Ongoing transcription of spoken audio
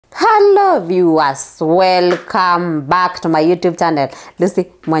Hello viewers, welcome back to my YouTube channel, Lucy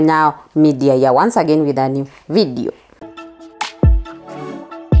Mwanyao Media here once again with a new video.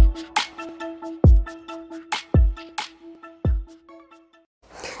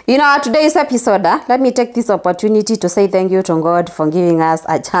 In our today's episode, let me take this opportunity to say thank you to God for giving us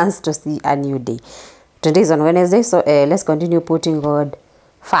a chance to see a new day. Today is on Wednesday, so let's continue putting God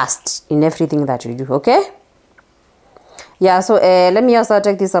first in everything that we do, okay? Yeah, so let me also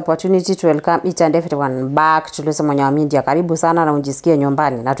take this opportunity to welcome each and everyone back to Lucy Mwanyao Media. Karibu sana na unjisikie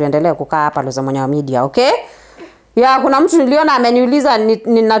nyumbani na tuendelee kukaa hapa Lucy Mwanyao Media, okay? Yeah, kuna mtu niliona ameniuliza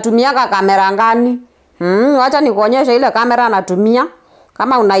ninatumiaga kamera ngani? Wacha nikuonyeshe ile kamera natumia.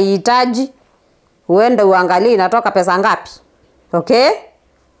 Kama unahitaji uende uangalie inatoka pesa ngapi. Okay?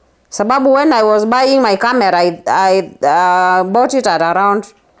 Sababu when I was buying my camera I bought it at around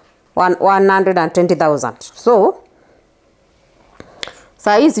 120,000. So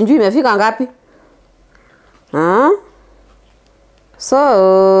saa hii sijui imefika ngapi?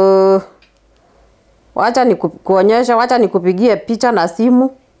 So wacha nikuonyesha, wacha nikupigie picha na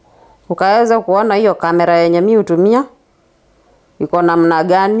simu ukaweza kuona hiyo kamera yenye mimi hutumia iko namna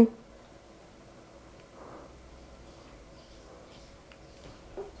gani.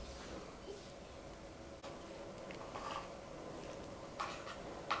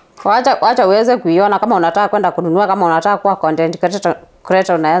 Wacha uweze kuiona kama unataka kwenda kununua, kama unataka kuwa content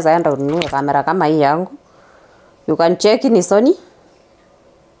creator unaweza enda ununue kamera kama hii yangu. You can check ni Sony.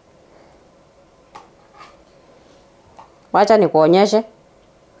 Wacha nikuonyeshe.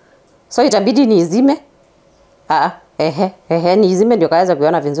 So itabidi niizime. Niizime ndio kaweza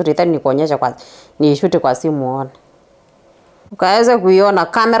kuiona vizuri, then nikuonyesha kwa niishoot kwa simu uone. Ukaweza kuiona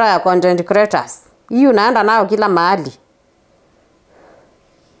kamera ya content creators. Hii unaenda nayo kila mahali.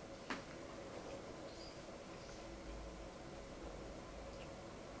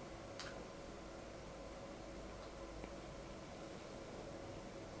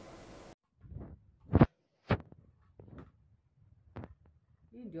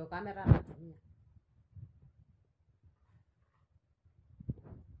 Hii ndio kamera natumia.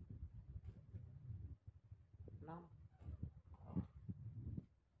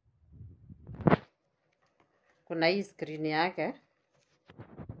 Kuna hii screen yake.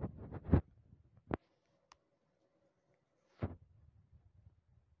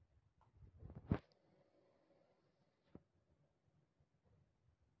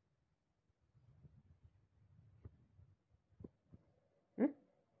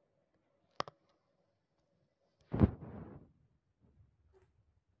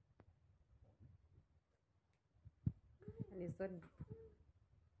 Ni Sony.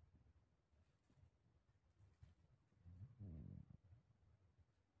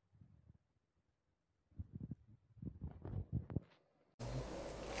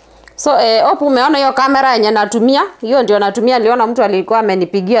 So opu umeona hiyo kamera yenye natumia? Hiyo ndio natumia. Niliona mtu alikuwa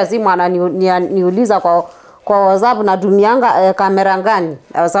amenipigia simu ananiuliza kwa WhatsApp natumianga kamera gani?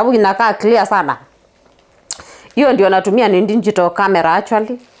 Kwa sababu inakaa clear sana. Hiyo ndio natumia, ni digital camera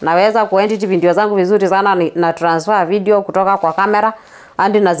actually. Naweza kuedit video zangu vizuri sana, na transfer video kutoka kwa kamera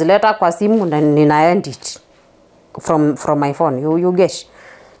hadi nazileta kwa simu na nina edit from my phone. You get.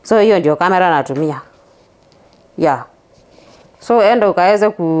 So hiyo ndio kamera natumia. Yeah. So enda ukaweze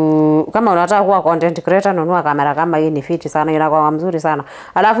kama unataka kuwa content creator nunua kamera kama hii, ni fiti sana, inakuwa mzuri sana.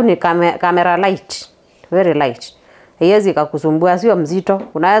 Alafu ni kamera light, very light. Haiwezi kukusumbua, sio mzito.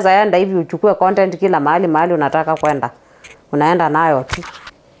 Unaweza enda hivi uchukue content kila mahali unataka kwenda. Unaenda nayo tu.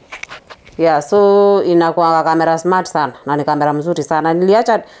 Yeah, so inakuwa kamera smart sana na ni kamera mzuri sana.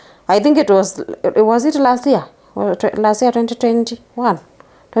 Niliacha I think it was it last year? Last year 2021,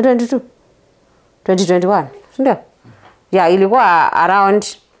 2021. Ndio. Yeah, ilikuwa around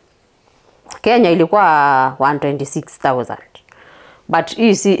Kenya ilikuwa 126,000. But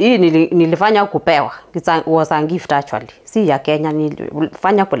hii nilifanya kupewa. It was a gift actually. Si ya Kenya,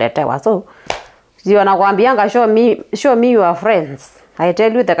 nilifanya kuletewa. So sio nakwambianga show me your friends. I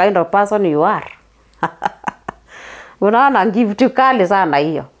tell you the kind of person you are. Unaona gift kali sana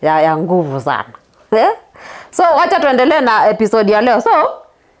hiyo. Ya nguvu sana. So wacha tuendelee na episode ya leo.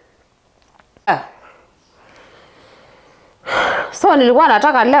 So nilikuwa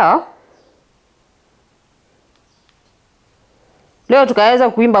nataka leo tukaweza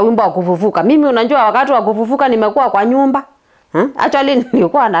kuimba wimbo wa kufufuka. Mimi unajua wakati wa kufufuka nimekuwa kwa nyumba. Actually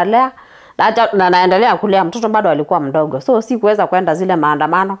nilikuwa nalea na naendelea kulea, mtoto bado alikuwa mdogo. So sikuweza kwenda zile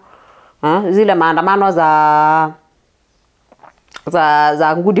maandamano. Zile maandamano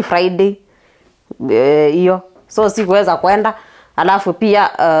za Good Friday hiyo. So sikuweza kwenda. Alafu pia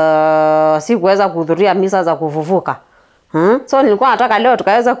sikuweza kuhudhuria misa za kufufuka. So nilikuwa nataka leo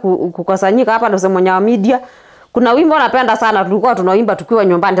tukaweza kukusanyika hapa Lucy Munya Media. Kuna wimbo napenda sana tulikuwa tunaimba tukiwa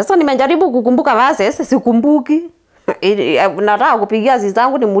nyumbani. Sasa nimejaribu kukumbuka verses, sikumbuki. Nataka kupigia sister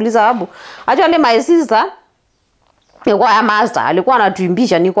yangu nimuulize sababu. Actually my sister ni choir master, alikuwa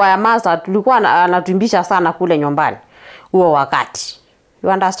anatuimbisha, ni choir master, tulikuwa anatuimbisha sana kule nyumbani huo wakati. You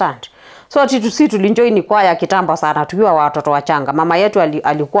understand? So sisi tulienjoy ni choir kitambo sana tukiwa watoto wachanga. Mama yetu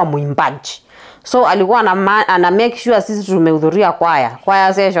alikuwa mwimbaji. So alikuwa ana make sure sisi tumehudhuria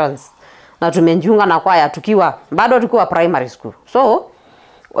choir sessions na tumejiunga na choir tukiwa primary school. So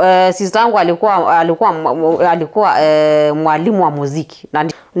sister yangu alikuwa mwalimu wa muziki na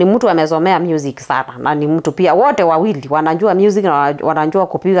ni mtu amesomea music sana na ni mtu pia wote wawili wanajua music na wanajua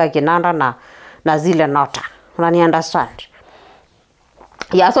kupiga kinanda na zile nota. Unani understand?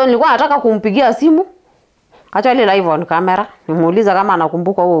 Yeah, so nilikuwa nataka kumpigia simu. Actually live on camera. Nimuuliza kama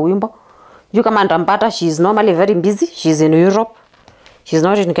anakumbuka huo wimbo. Juu kama nitampata, she is normally very busy. She's in Europe. She's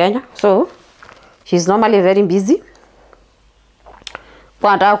not in Kenya. So she's normally very busy.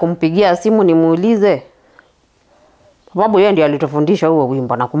 Kwa nataka kumpigia simu nimuulize. Sababu yeye ndiye alitufundisha huo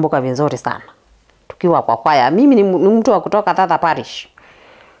wimbo, nakumbuka vizuri sana. Tukiwa kwa choir. Mimi ni mtu wa kutoka Thatha Parish.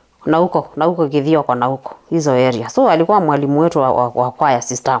 Na huko Githioko na huko hizo area. So alikuwa mwalimu wetu wa choir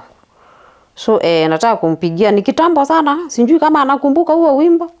sister. So nataka kumpigia, ni kitambo sana. Sijui kama anakumbuka huo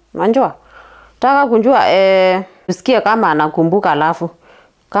wimbo. Unajua? Nataka kujua usikie kama anakumbuka, alafu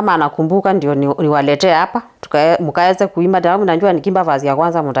kama anakumbuka ndio niwaletee hapa mkaweze kuimba. Damu najua nikimba vazi ya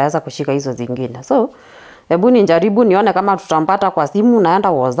kwanza mtaweza kushika hizo zingine. So hebu nijaribu nione kama tutampata kwa simu. Naenda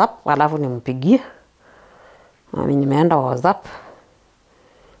WhatsApp alafu nimpigie. Mimi nimeenda WhatsApp.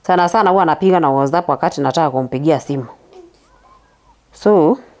 Sana huwa napiga na WhatsApp wakati nataka kumpigia simu.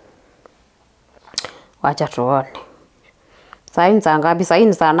 So wacha tuone. Saa saa ngapi? Saa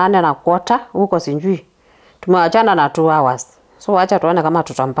 8:15 huko sijui. Tumeachana na 2 hours. So wacha tuone kama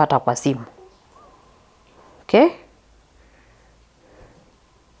tutampata kwa simu. Okay?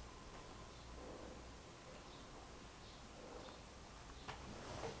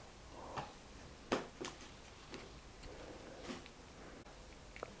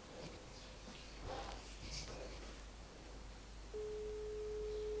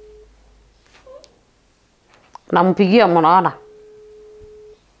 Nampigia, mnaona?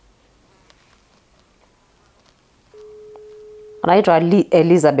 Anaitwa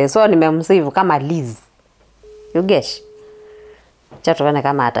Elizabeth. So nimemsave kama Liz. You guess? Acha tuone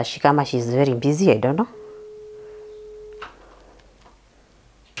kama atashika, kama she's very busy, I don't know.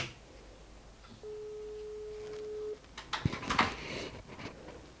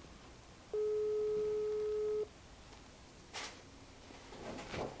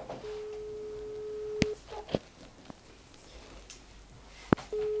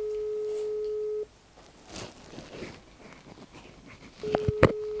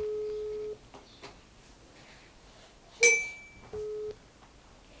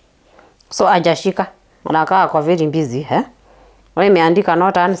 So ajashika. Anakaa kwa very busy, Wewe imeandika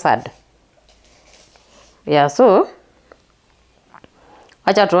not answered. Yeah, so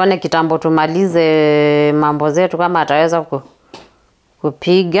acha tuone kitambo tumalize mambo zetu kama ataweza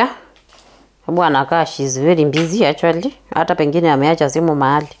kupiga. Sababu anakaa she's very busy actually. Hata pengine ameacha simu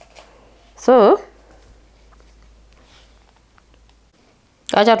mahali. So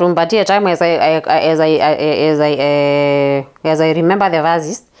acha tumpatie time as I remember the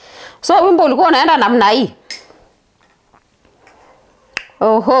verses. So wimbo ulikuwa unaenda namna hii.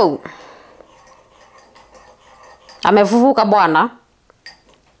 Oho. Amefufuka Bwana.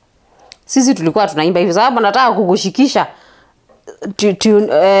 Sisi tulikuwa tunaimba hivi sababu nataka kukushikisha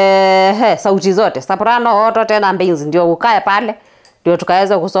sauti zote. Soprano, alto, tena bass ndio ukae pale. Ndio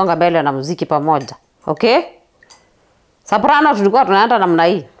tukaweza kusonga mbele na muziki pamoja. Okay? Soprano tulikuwa tunaenda namna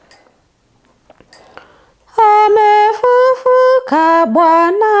hii. Amefufuka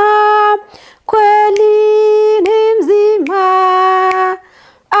Bwana, kweli ni mzima.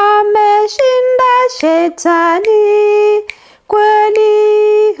 Ameshinda shetani,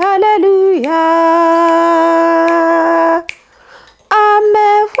 kweli haleluya.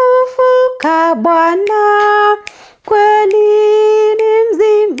 Amefufuka Bwana, kweli ni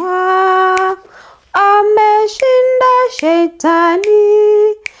mzima. Ameshinda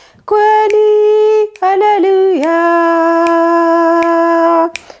shetani, kweli haleluya.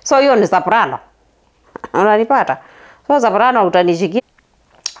 So hiyo ni soprano. Unanipata? So soprano utanishikia.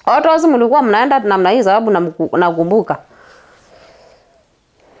 Watu mlikuwa mnaenda namna hii sababu nakumbuka.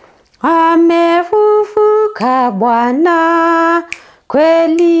 Amefufuka Bwana,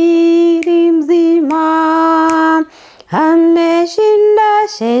 kweli ni mzima. Ameshinda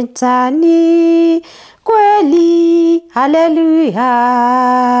shetani, kweli haleluya.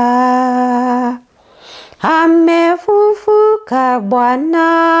 Amefufuka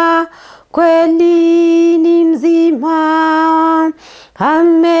Bwana, kweli ni mzima.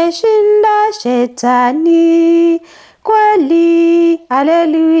 Ameshinda shetani, kweli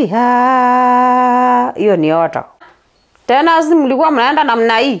haleluya. Hiyo ni oto. Tena si mlikuwa mnaenda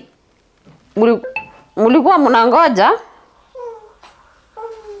namna hii? Mlikuwa mnangoja?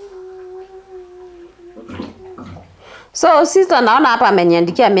 So sister naona hapa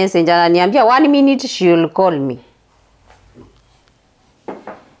ameniandikia message, ananiambia 1 minute she will call me.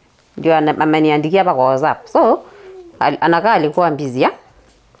 Ndio ameniandikia hapa kwa WhatsApp. So anakaa alikuwa busy, yeah?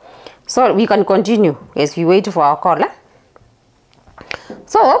 So we can continue as we wait for our call.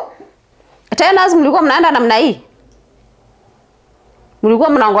 So tena mlikuwa mnaenda namna hii? Mlikuwa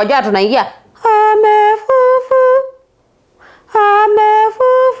mnangoja tunaingia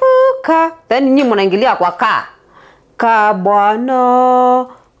amefufuka. Then nyinyi mnaingilia kwa ka Bwana,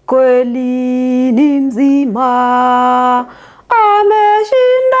 kweli ni mzima.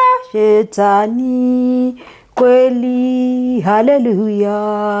 Ameshinda shetani, kweli haleluya.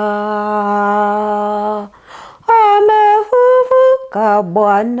 Amefufuka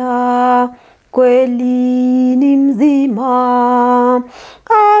Bwana, kweli ni mzima.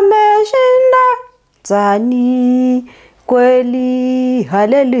 Ameshinda shetani, kweli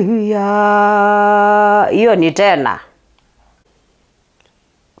haleluya. Hiyo ni tena.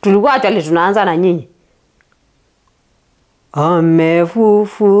 Tulikuwa actually tunaanza na nyinyi.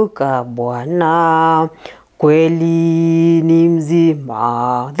 Amefufuka Bwana, kweli ni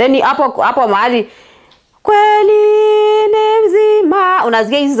mzima. Then hapo mahali kweli ni mzima,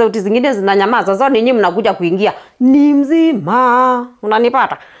 unasikia hizi sauti zingine zinanyamaza. Sasa ninyi mnakuja kuingia ni mzima.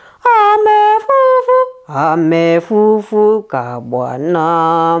 Unanipata? Amefufuka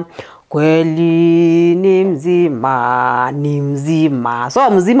Bwana, kweli ni mzima, ni mzima. So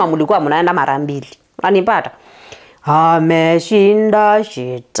mzima mlikuwa mnaenda mara mbili. Unanipata? Ameshinda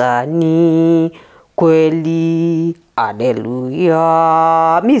shetani, kweli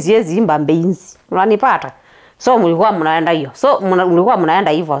haleluya. Mimi siwezi imba mbenzi. Unanipata? So mlikuwa mnaenda hiyo. So mlikuwa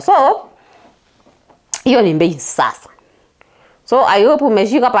mnaenda hivyo. So hiyo ni mbenzi sasa. So I hope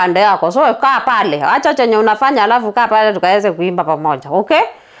umeshika pande yako. So kaa pale. Acha chenye unafanya alafu kaa pale tukaweze kuimba pamoja. Okay?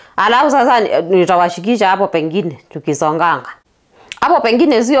 Alafu sasa nitawashikisha hapo pengine tukisonganga. Hapo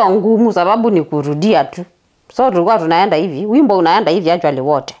pengine sio ngumu sababu ni kurudia tu. So tulikuwa tunaenda hivi. Wimbo unaenda hivi actually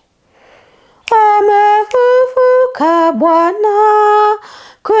wote. Amefufuka Bwana,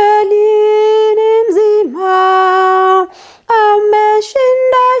 kweli ni mzima.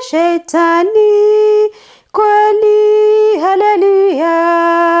 Ameshinda shetani, kweli haleluya.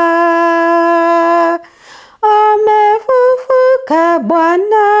 Amefufuka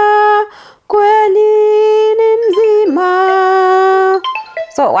Bwana, kweli ni mzima.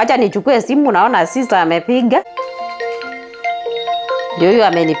 So wacha nichukue simu, naona sister amepiga. Ndio huyo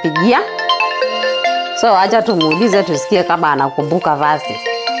amenipigia. So acha tumuulize tusikie kama anakumbuka verses.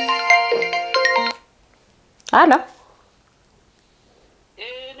 Halo?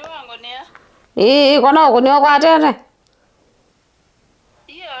 Ni wangu nia. Kono kunio kwa tene.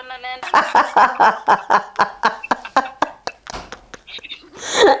 Iyo nanaenda.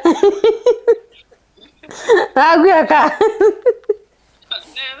 Agweka.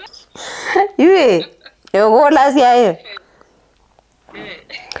 Yue, yogola sia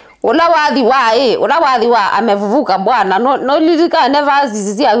Ula wadhi wa amefufuka Bwana. No lilika never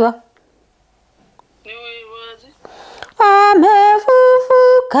zizi agwa.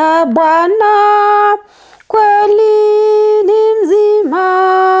 Amefufuka Bwana, kweli ni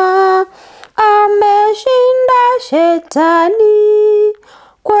mzima. Ameshinda shetani,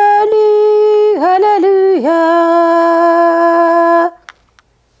 kweli haleluya.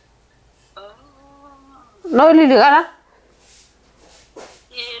 No lilika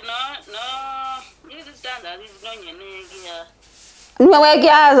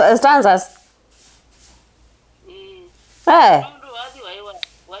Nimewekia stanzas. Eh.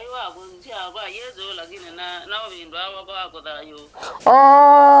 Oh,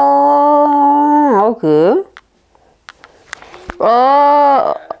 okay.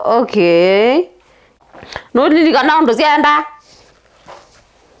 Oh, okay. No lilika na ndo sienda.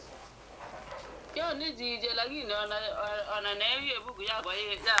 Yo ni jije lakini ona newie buku yako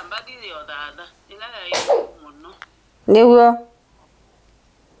ya mbaki yo dada. Ilaka yo muno. Niwe.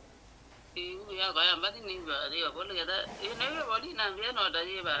 Ya kaya mbaki ni ba yo bole kada. Newie boli na mbia no da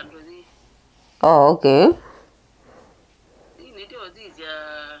ye ba ndozi. Oh, okay. Ni ndio jije.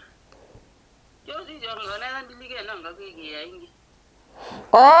 Yo jije ngona na dilike na ngaki ya ingi.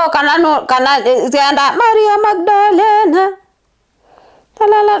 Oh, kana zianda Maria Magdalena.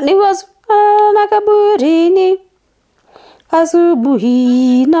 Talala ni wasu na kaburini.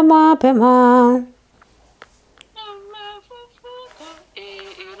 Asubuhi na mapema.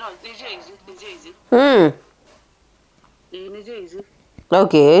 No, DJ easy. Ni Jay-Z.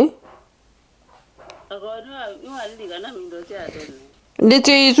 Okay. Akona iwalika na mindo cha tena.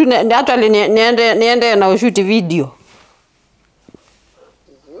 Ndicho isu actually niende na ushuti video.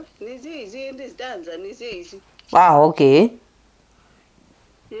 Ni Jay-Z ndi stanza ni Jay-Z. Ah, okay.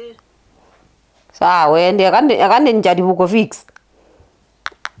 Eh. Sawa, wende akande njaribu ku fix.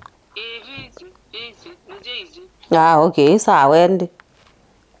 Easy. Ni Jay-Z. Ah, okay, sawa wende.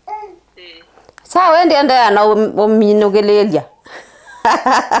 Eh. Sawa wende ende na uminogelelya.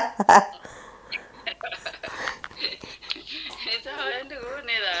 Esa wende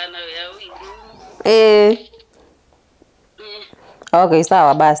kuonera na ya wiki. Okay,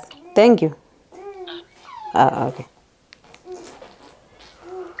 sawa basi. Thank you. Okay.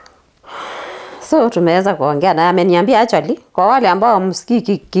 So tumeweza kuongea na ameniambia actually kwa wale ambao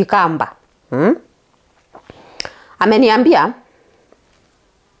msikii Kikamba. Ameniambia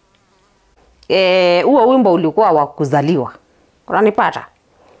huo wimbo ulikuwa wa kuzaliwa. Unanipata?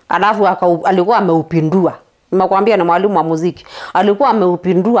 Alafu alikuwa ameupindua. Nimekuambia ni mwalimu wa muziki. Alikuwa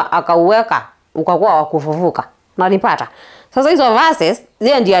ameupindua akauweka ukakuwa wa kufufuka. Unanipata? Sasa hizo verses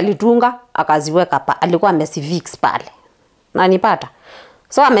yeye ndiye alitunga akaziweka alikuwa amesifix pale. Unanipata?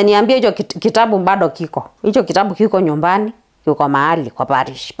 So ameniambia hicho kitabu bado kiko. Hicho kitabu kiko nyumbani, kiko mahali kwa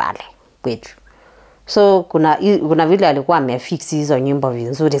parish pale kwetu. So kuna vile alikuwa amefix hizo nyimbo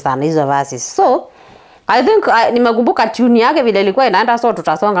vizuri sana hizo verses. So I think nimekumbuka tune yake vile ilikuwa inaenda, so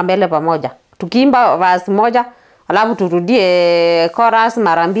tutasonga mbele pamoja. Tukiimba verse moja, alafu turudie chorus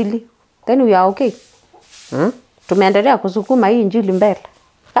mara mbili. Then we are okay. Tumeendelea kusukuma hii injili mbele.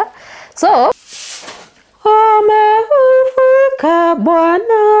 So amefufuka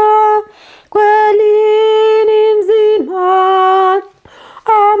Bwana, kweli ni mzima.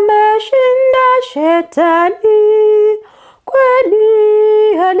 Ameshinda shetani,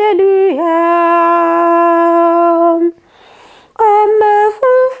 kweli haleluya.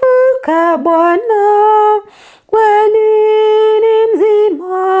 Amefufuka Bwana, kweli ni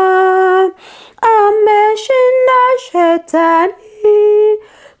mzima. Ameshinda shetani,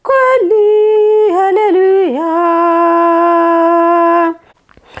 kweli haleluya.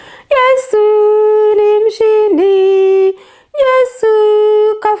 Yesu ni mshindi, Yesu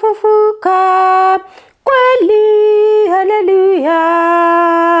kafufuka, kweli haleluya.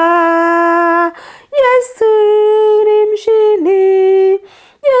 Yesu ni mshindi,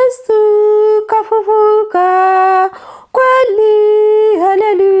 Yesu kafufuka, kweli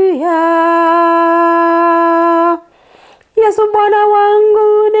haleluya. Yesu Bwana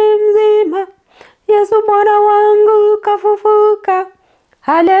wangu ni mzima, Yesu Bwana wangu kafufuka,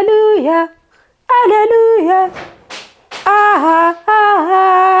 haleluya, haleluya.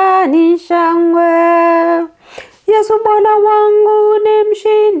 Ni shangwe. Yesu Bwana wangu ni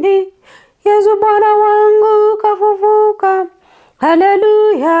mshindi, Yesu Bwana wangu kafufuka,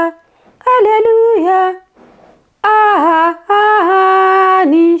 haleluya, haleluya.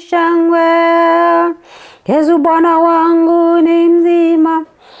 Ni shangwe. Yesu Bwana wangu ni mzima,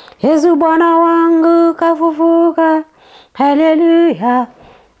 Yesu Bwana wangu kafufuka, haleluya,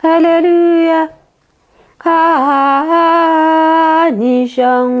 haleluya. Ni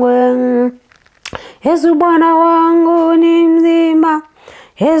shangwe. Yesu Bwana wangu ni mzima,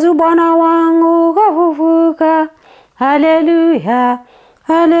 Yesu Bwana wangu kafufuka, haleluya,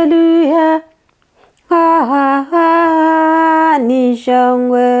 haleluya. Ni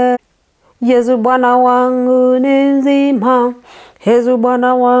shangwe. Yesu Bwana wangu ni mzima, Yesu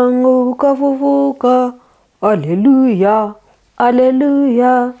Bwana wangu kafufuka, haleluya,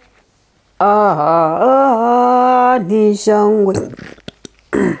 haleluya. Ni shangwe.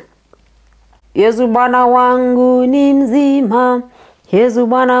 Yesu Bwana wangu ni mzima, Yesu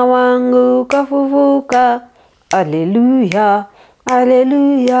Bwana wangu kafufuka, haleluya,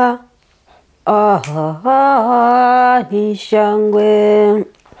 haleluya. Ni shangwe.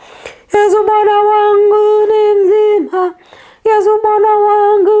 Yesu Bwana wangu ni mzima, Yesu Bwana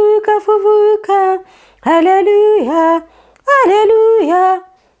wangu kafufuka, haleluya, haleluya.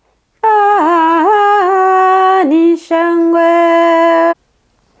 Ni shangwe.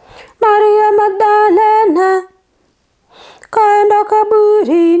 Maria Magdalena kaenda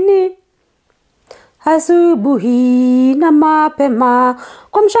kaburini asubuhi na mapema,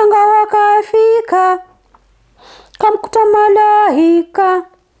 kwa mshangao akafika, kamkuta malaika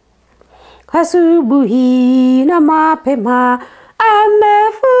asubuhi na mapema,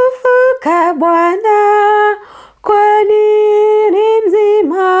 amefufuka Bwana, kweli ni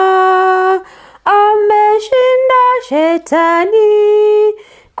mzima, ameshinda shetani,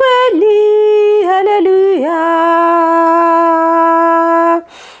 kweli, haleluya.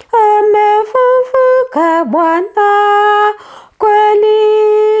 Amefufuka Bwana,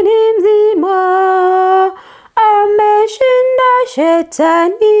 kweli ni mzima, ameshinda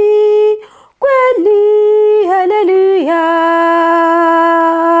shetani, kweli, haleluya.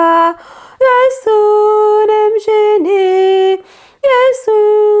 Yesu ni mshindi, Yesu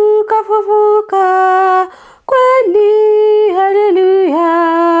kafufuka, kweli, haleluya.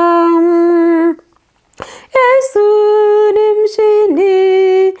 Yesu ni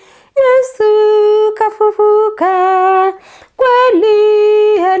mshindi, Yesu kafufuka,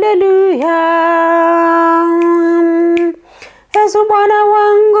 kweli, haleluya. Yesu Bwana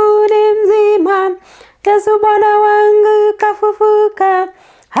wangu ni mzima, Yesu Bwana wangu kafufuka,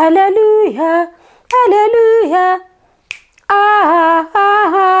 haleluya, haleluya.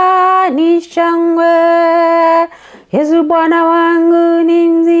 Ni shangwe. Yesu Bwana wangu ni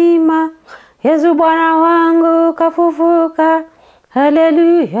mzima, Yesu Bwana wangu kafufuka,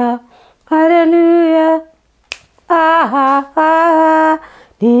 haleluya, haleluya.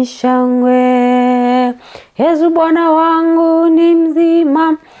 Ni shangwe. Yesu Bwana wangu ni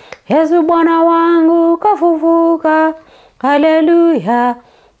mzima, Yesu Bwana wangu kafufuka, haleluya,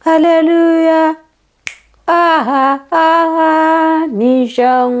 haleluya. Ni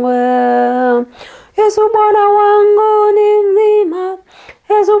shangwe. Yesu Bwana wangu ni mzima,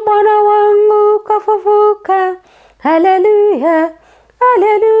 Yesu Bwana wangu kafufuka, haleluya,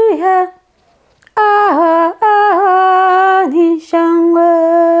 haleluya. Ni shangwe.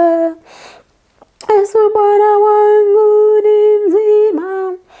 Yesu Bwana wangu ni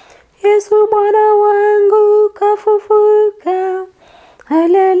mzima, Yesu Bwana wangu kafufuka,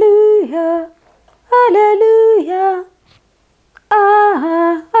 haleluya, haleluya.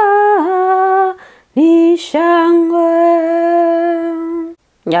 Ni shangwe.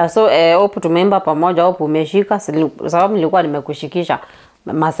 Ya, so hope tumeimba pamoja, hope umeshika, sababu nilikuwa nimekushikisha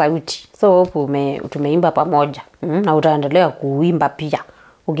masauti. So hope tumeimba pamoja. Na utaendelea kuimba pia.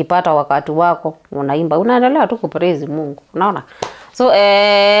 Ukipata wakati wako unaimba, unaendelea tu kupraise Mungu. Unaona? So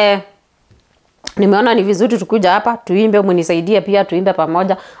nimeona ni vizuri tukuja hapa tuimbe, mnisaidie pia tuimbe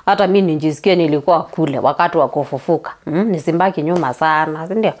pamoja. Hata mimi nijisikie nilikuwa kule wakati wa kufufuka. Nisimbaki nyuma sana,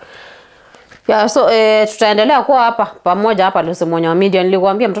 si ndio? Ya, so tutaendelea kuwa hapa pamoja hapa Lucy Munyao Media.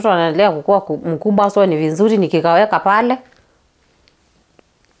 Nilikwambia mtoto anaendelea kukua mkubwa, so ni vizuri nikikaweka pale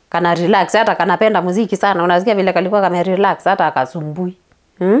kana relax, hata kanapenda muziki sana. Unasikia vile kalikuwa kama relax, hata akasumbui.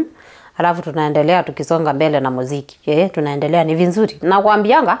 Alafu tunaendelea tukisonga mbele na muziki. Tunaendelea, ni vizuri.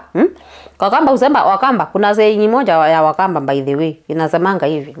 Nakwambianga, kwa kamba usema Wakamba, kuna saying moja ya Wakamba by the way, inasemanga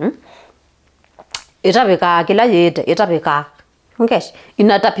hivi, itapika kila yete, itapika. Ngesh,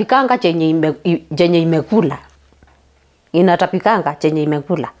 inatapikanga chenye imekula. Inatapikanga chenye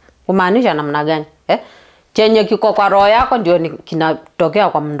imekula. Kumaanisha namna gani? Chenye kiko kwa roho yako ndio kinatokea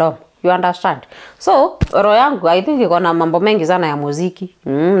kwa mdomo. You understand? So, roho yangu I think iko na mambo mengi sana ya muziki.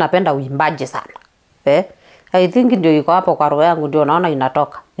 Napenda uimbaji sana. I think ndio iko hapo kwa roho yangu, ndio naona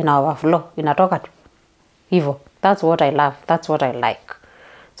inatoka. Ina overflow, inatoka tu. Hivyo. That's what I love. That's what I like.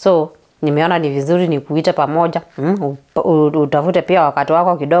 So, nimeona ni vizuri nikuite pamoja. Utafute pia wakati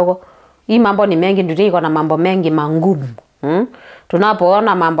wako kidogo. Hii mambo ni mengi, ndio iko na mambo mengi mangumu.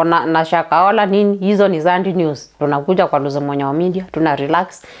 Tunapoona mambo na Shakahola nini, hizo ni Zandi News. Tunakuja kwa Lucy Munyao Media, tuna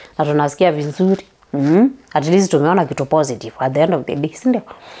relax na tunasikia vizuri. At least tumeona kitu positive at the end of the day, ndio?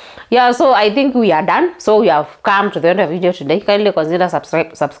 Yeah, so I think we are done. So we have come to the end of the video today. Kindly consider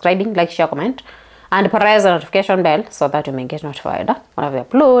subscribing, like, share, comment, and press the notification bell so that you may get notified whenever we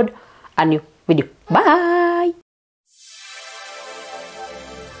upload a new video. Bye.